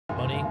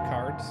money,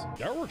 cards.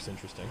 The artwork's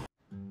interesting.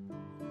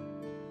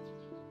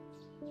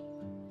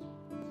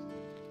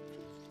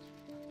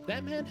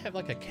 That man have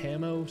like a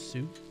camo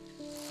suit?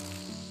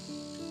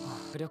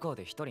 旅行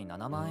で1人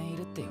7万円い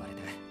るって言われ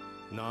て。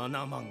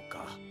7万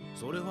か。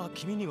それは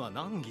君には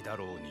難儀だ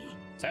ろうに。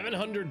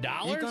$700?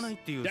 行かないっ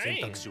ていう選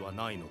択肢は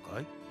ないのか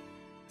い？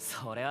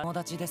それは友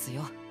達です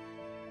よ。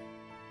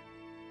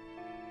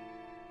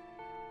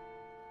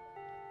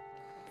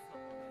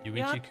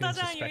Yuichi-kun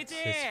suspects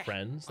his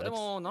friends. で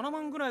も7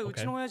万ぐらいう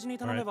ちの親父に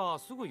頼めば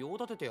すぐ用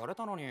立ててやれ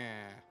たのに。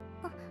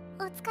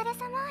お疲れ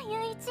様、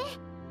ユイチ。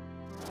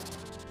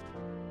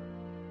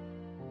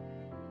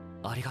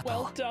ありがとう。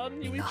Well done,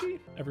 Yuichi.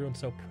 Everyone's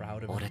so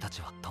proud of him. 俺た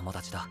ちは友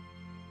達だ。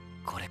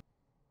これ。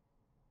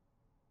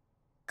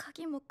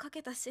鍵もか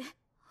けたし、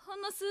ほ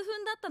んの数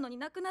分だったのに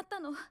なくなった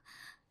の。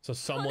So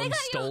someone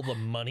stole the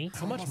money?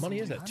 How much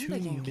money is that?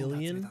 2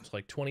 million? It's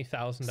like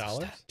 $20,000?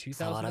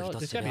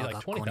 $2,000? It's gotta be like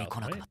 $20,000,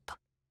 right?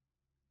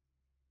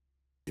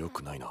 よ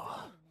くない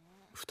な。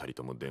二人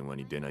とも電話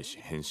に出ないし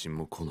返信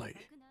も来ない。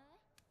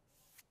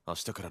明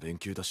日から連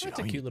休だし、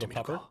会いに行ってみ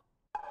るか。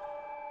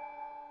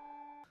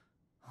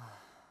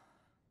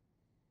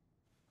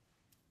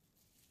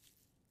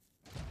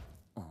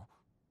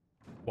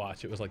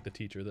Watch, it was like the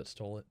teacher that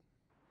stole it.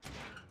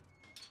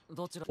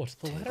 どちら What's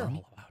the letter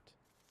all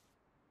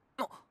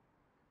about?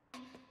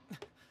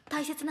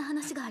 大切な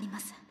話がありま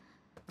す。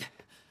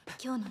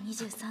今日の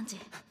23時。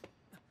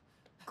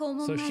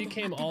So she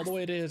came all the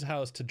way to his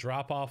house to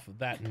drop off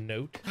that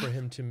note for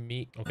him to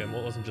meet. Okay,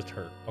 well, it wasn't just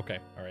her. Okay,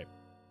 all right.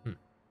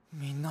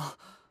 みんな、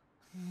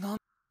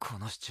こ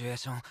のシチュエー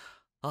ション、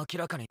明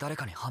らかに誰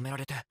かにはめら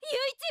れて。ユイ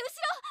チ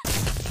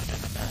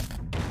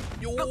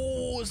後ろ。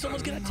Yo,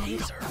 someone's gonna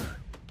taser.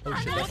 Oh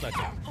shit, that's not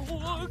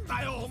good.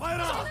 だよ、お前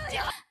ら。大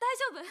丈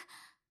夫。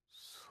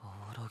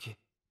騒ぎ。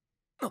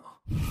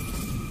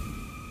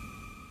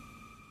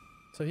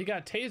So he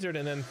got tasered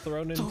and then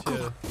thrown into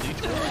the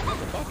beach. What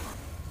the fuck?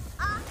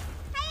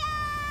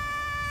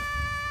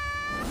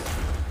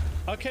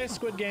 Okay,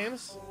 Squid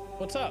Games.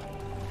 What's up?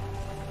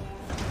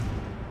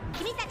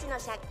 君たちの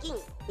借金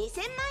2000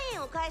万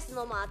円を返す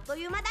のもあっと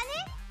いう間だね。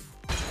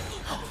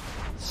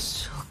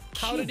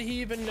How did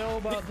he even know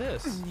about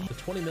this? The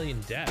 20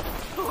 million debt.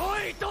 お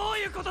い、どう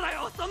いうことだ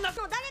よ、そんな。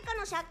誰か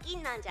の借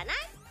金なんじゃない？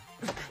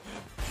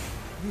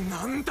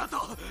なんだと。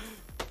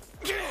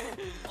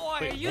お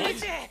い、ユイ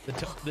チ。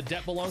The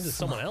debt belongs to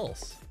someone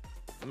else.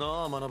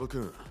 なあ、マナブ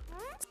君。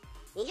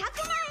200万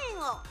円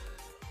を。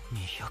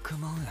200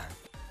万円。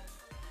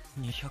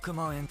200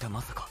万円って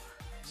まさか。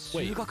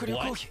 Wait,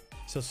 what?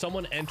 So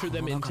someone entered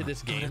them into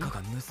this game? 誰か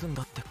が盗ん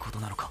だってこと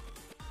なのか。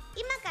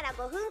今から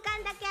5分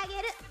間だけあげ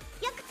る。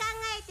よく考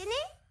えてね。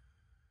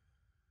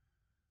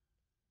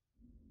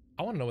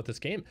I want to know what this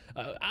game.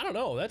 I don't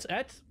know.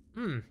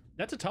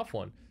 That's a tough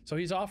one. So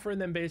he's offering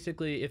them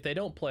basically, if they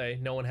don't play,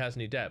 no one has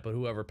any debt, but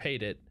whoever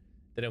paid it,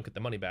 they don't get the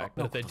money back.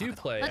 But if they do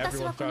play,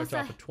 everyone starts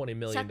off with $20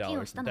 million in debt.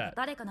 That's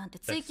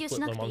split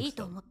amongst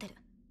them.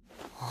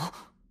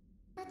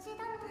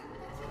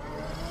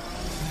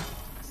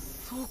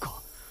 そう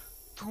か。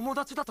友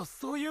達だと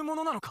そういうも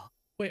のなのか。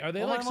 Wait, are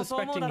they like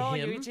suspecting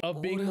him of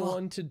being the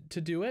one to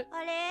do it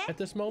at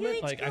this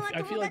moment? Like,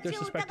 I feel like they're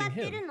suspecting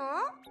him.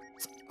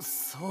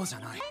 そうじゃ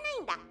ない。な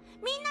いんだ。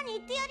みんなに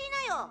言ってやり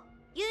なよ。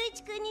ユイ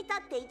チ君にと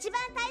って一番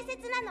大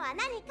切なのは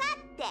何かっ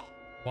て。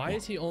Why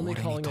is he only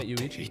calling it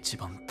Yuichi? 一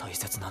番大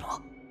切なのは。さ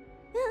あ、それ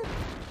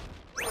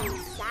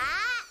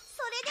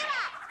では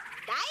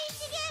第一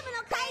ゲーム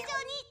の会場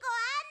にご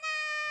案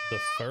内。 The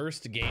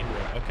first game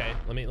room. Okay,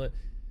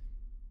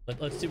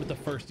 let's see what the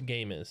first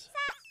game is. さ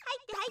あ、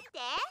入って。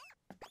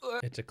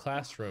It's a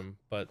classroom,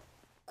 but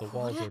the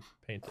walls are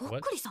painted.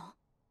 What?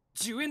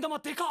 10円玉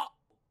でか。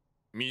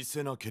見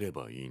せなけれ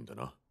ばいいんだ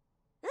な。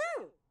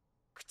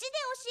口で教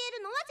え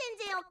るのは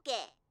全然オッケ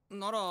ー。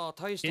なら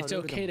大した。 It's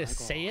okay to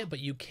say it, but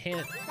you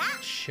can't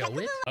show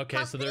it?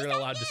 Okay, so they're gonna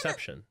allow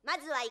deception. ま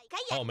ずは一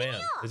回やってみよう。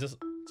 Oh man, is this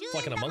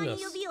like an Among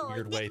Us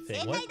weird way thing?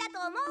 正 What? 解だと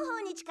思う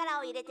方に力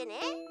を入れてね。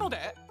の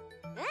で。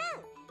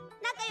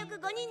仲良く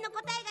5人の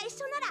答えが一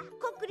緒なら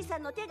こっくりさ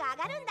んの手が上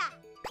がるんだ。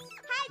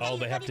 Oh,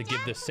 they have to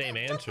give the same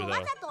answer though. わ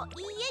ざと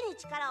いいえに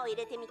力を入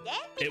れてみて。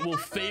 It will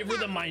favor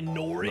the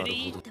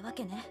minority? ってわ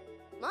けね。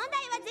問題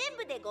は全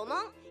部で5問。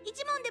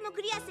1問でも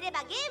クリアすれ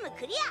ばゲーム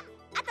クリア。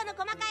あとの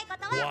細かいこ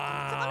とは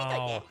そこ見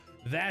と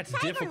いて。 That's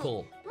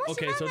difficult.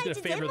 Okay, so it's gonna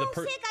favor the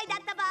person. 正解だっ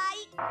た場合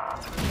はな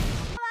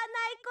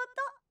いこ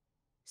と。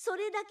そ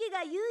れだけ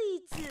が唯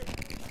一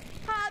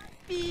ハ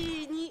ッピ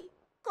ーに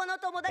この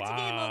友達ゲ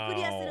ームをク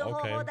リアする方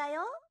法だ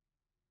よ。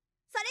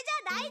それじ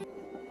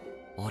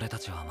ゃあ俺た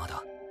ちはま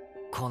だ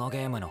このゲ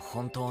ームの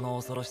本当の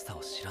恐ろしさ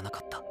を知らなか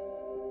った。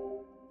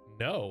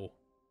 No.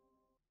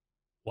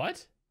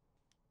 What?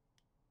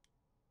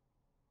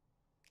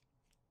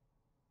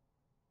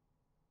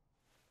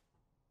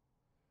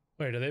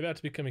 Wait, are they about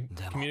to be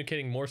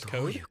communicating Morse ど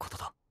う code? いうこと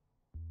だ。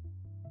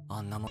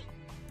あんなもん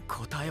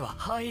答えは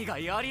範囲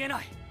外ありえ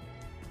ない。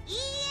いいえ。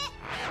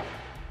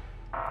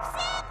不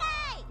正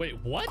解。 Wait,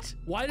 what?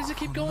 Why does it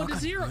keep going to 裏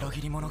zero?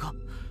 切り者が。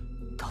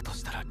だと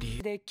したら理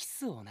由でキ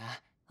スをな。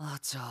あ、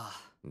じゃあ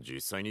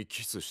実際に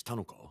キスした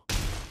のか？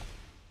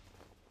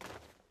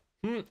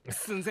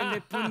寸前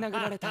でぶん殴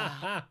られ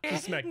た。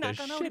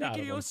仲直りで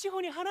きるよう志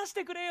保に話し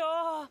てくれ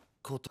よ。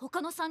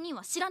他の3人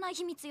は知らない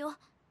秘密よ。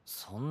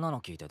そんな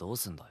の聞いてどう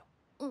すんだよ。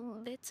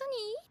別に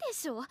いいで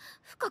しょ。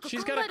深く考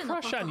She's got え a るの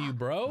バ crush カ。 on you,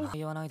 bro.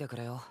 言わないでく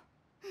れよ。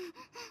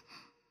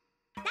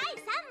第3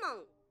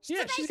問。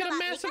 Yeah, she's got a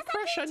massive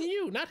crush on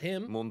you, not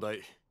him. 問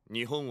題。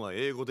日本は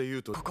英語で言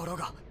うと心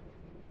が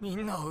み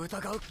んなを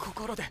疑う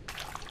心で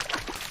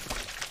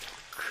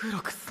黒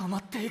く染ま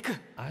っていく。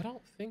 I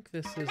don't think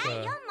this is 第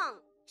4 a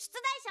問。出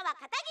題者は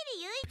片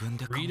桐優自分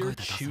で考 reader え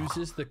て出すの。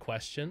 chooses the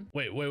question.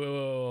 Wait.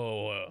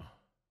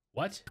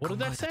 What? What did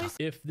that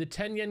say? If the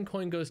 10 yen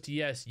coin goes to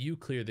yes, you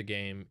clear the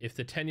game. If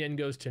the 10 yen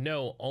goes to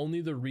no,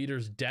 only the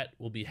reader's debt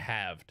will be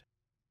halved.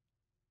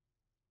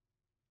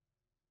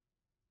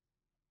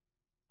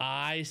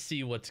 I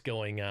see what's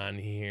going on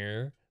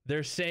here.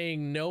 They're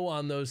saying no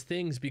on those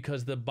things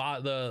because the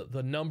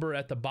number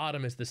at the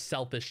bottom is the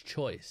selfish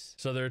choice.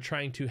 So they're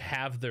trying to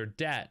halve their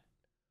debt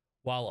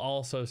while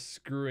also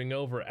screwing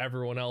over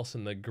everyone else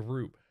in the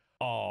group.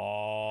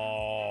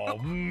 Oh,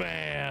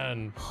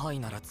 man. はい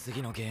なら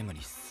次のゲーム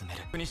に進め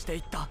るにしてい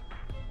った。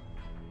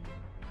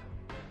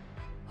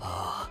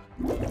ああ、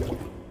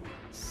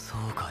そ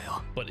うか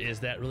よ。 But is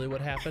that really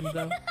what happened,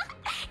 though? いい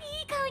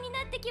顔に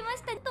なってきま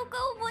したとか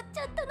思っち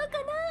ゃったのか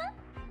な。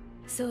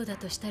そうだ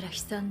としたら悲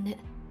惨ね。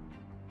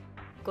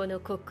こ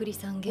のこっくり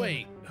さんゲー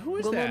Wait, ム who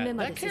is 5問目 that?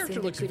 ま That で進 character んで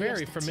looks クリア very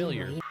したチーム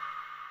familiar. はいい。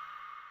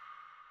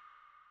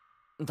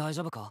大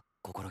丈夫か、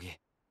心木。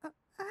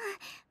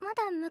ま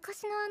だ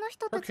昔のあの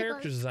人 Her たちが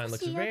character design 少 looks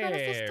し嫌がら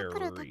せしてく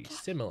るだけ very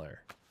similar.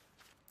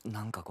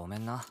 なんかごめ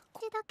んな。だ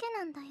け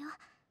なんだよ。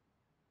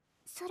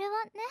それ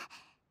はね、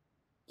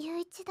雄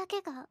一だ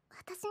けが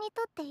私に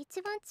とって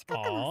一番近く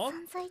の Aw,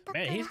 存在だか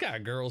ら。 man, he's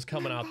got girls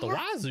coming out the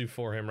wazoo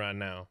for him right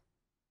now.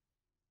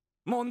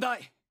 問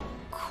題。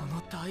こ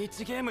の第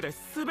一ゲームで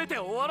全て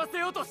を終わらせ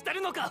ようとして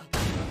るのか。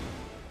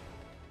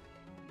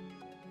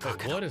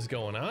 Wait, what is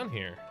going on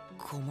here?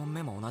 5問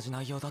目も同じ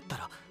内容だった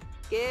ら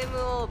ゲーム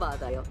オーバ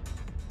ーだよ。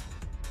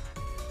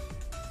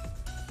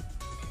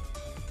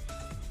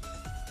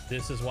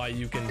 This is why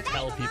you can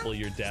tell people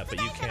you're dead,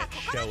 but you can't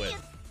show it.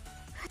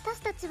 私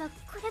たちは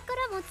これか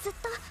らもずっ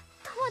と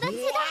友達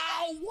だ。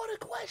 Wow, what a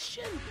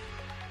question!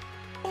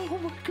 Oh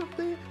my god,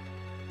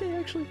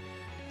 they actually...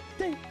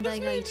 題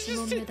が1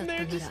問目だったな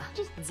ら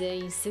全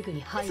員すぐ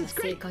に「はい」が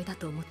正解だ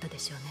と思ったで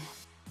しょうね。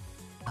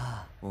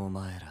ああ、お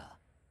前ら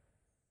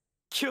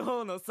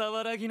今日の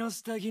沢良の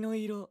下着の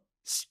色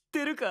知っ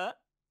てるか？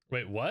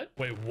 Wait, what?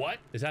 Wait, what?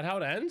 Is that how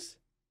it ends?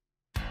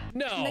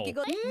 No! 泣き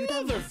声油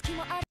断の隙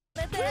もあ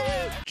れて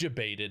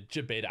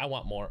Debated. I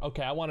want more.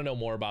 Okay, I want to know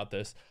more about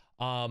this.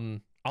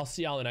 I'll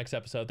see y'all in the next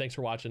episode. Thanks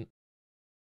for watching.